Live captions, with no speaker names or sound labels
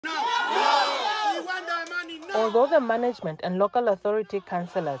Although the management and local authority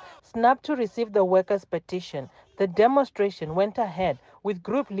councillors snapped to receive the workers' petition, the demonstration went ahead with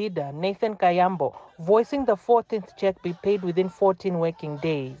group leader Nathan Kayambo voicing the 14th check be paid within 14 working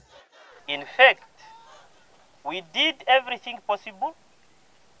days. In fact, we did everything possible,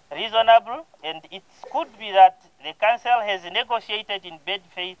 reasonable, and it could be that the council has negotiated in bad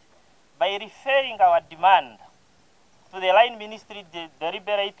faith by referring our demand to the line ministry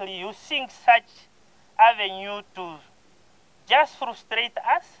deliberately using such avenue to just frustrate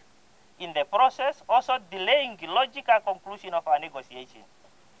us in the process, also delaying the logical conclusion of our negotiation.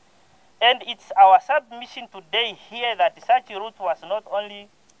 And it's our submission today here that such route was not only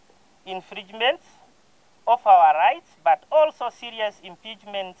infringements of our rights, but also serious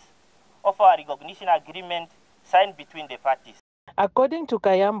impingement of our recognition agreement signed between the parties. According to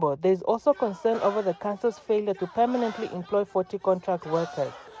Kayambo, there is also concern over the council's failure to permanently employ 40 contract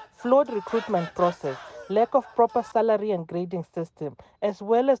workers, flawed recruitment process, lack of proper salary and grading system, as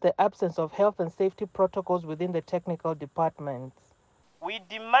well as the absence of health and safety protocols within the technical departments. We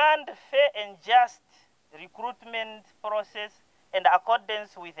demand fair and just recruitment process in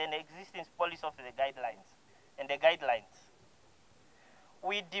accordance with an existing policy of the guidelines and the guidelines.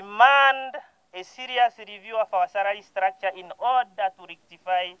 We demand a serious review of our salary structure in order to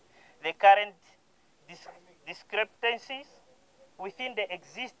rectify the current discrepancies within the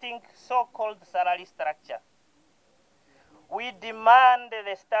existing so-called salary structure. We demand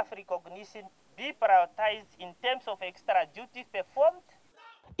the staff recognition be prioritized in terms of extra duties performed.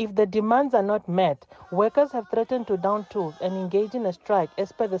 If the demands are not met, workers have threatened to down tools and engage in a strike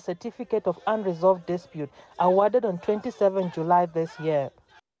as per the Certificate of Unresolved Dispute awarded on 27 July this year.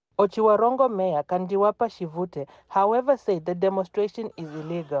 Otjiwarongo Mayor Kandiwapa Shivute, however, said the demonstration is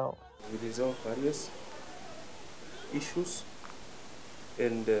illegal. We resolved various issues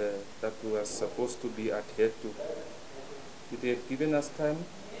and that was supposed to be adhered to. They had given us time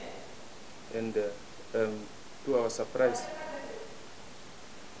and to our surprise,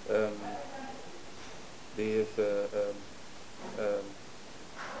 they have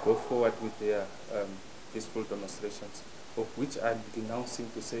go forward with their peaceful demonstrations, of which I'm denouncing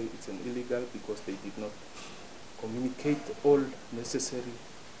to say it's an illegal because they did not communicate all necessary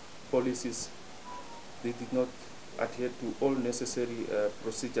policies. They did not adhere to all necessary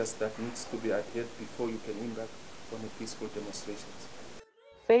procedures that needs to be adhered before you can embark on a peaceful demonstrations.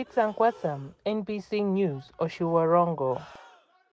 Faith Sankwasam, NBC News, Otjiwarongo.